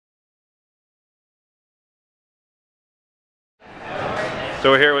So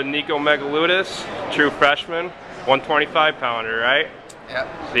we're here with Nico Megaludis, true freshman, 125-pounder, right? Yep.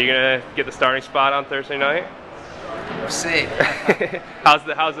 So you're gonna get the starting spot on Thursday night? We'll see.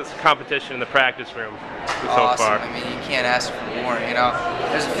 How's this competition in the practice room so Awesome. far? I mean, you can't ask for more. You know,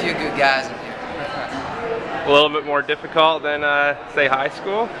 there's a few good guys in here. A little bit more difficult than say high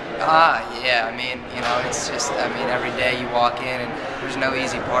school? Yeah. I mean, you know, it's just, I mean, every day you walk in and there's no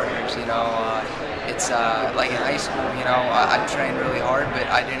easy partners. You know, it's like in high school. You know, I trained really hard, but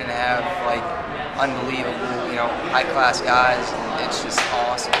I didn't have like unbelievable, you know, high-class guys. And it's just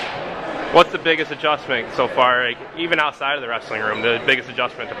awesome. What's the biggest adjustment so far, like, even outside of the wrestling room, the biggest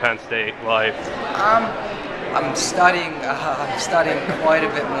adjustment to Penn State life? I'm studying quite a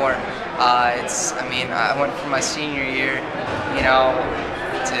bit more. I mean, I went from my senior year, you know,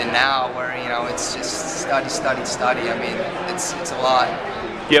 to now where, you know, it's just study. I mean, it's a lot.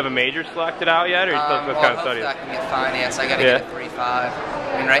 Do you have a major selected out yet, or are you still Well, kind of studying? I can get finance. I got to get a 3.5. I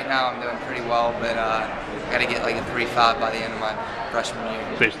mean, right now I'm doing pretty well, but I got to get like a 3.5 by the end of my freshman year.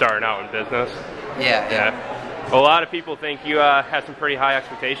 So you're starting out in business? Yeah. Well, a lot of people think you have some pretty high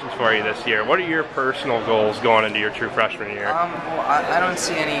expectations for you this year. What are your personal goals going into your true freshman year? Well, I don't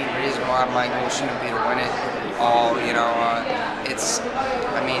see any reason why my goal shouldn't be to win it all. You know,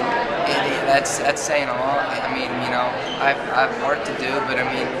 I mean, that's saying a lot. I mean, you know, I've work to do, but I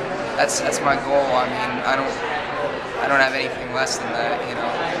mean, that's my goal. I mean, I don't have anything less than that. You know.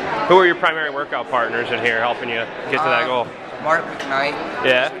 Who are your primary workout partners in here helping you get to that goal? Mark McKnight.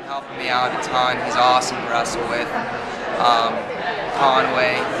 Yeah. He's been helping me out a ton. He's awesome to wrestle with.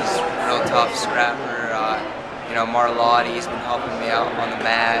 Conway, he's a real tough scrapper. You know, Marlotti, he's been helping me out on the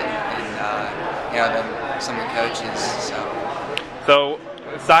mat, and you know, some of the coaches. So,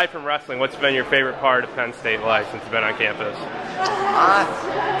 aside from wrestling, what's been your favorite part of Penn State life since you've been on campus? I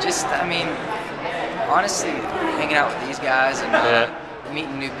mean, honestly, hanging out with these guys and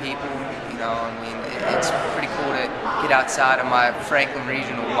meeting new people. You know, I mean, it's pretty cool to get outside of my Franklin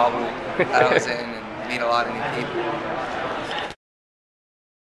regional bubble that I was in and meet a lot of new people.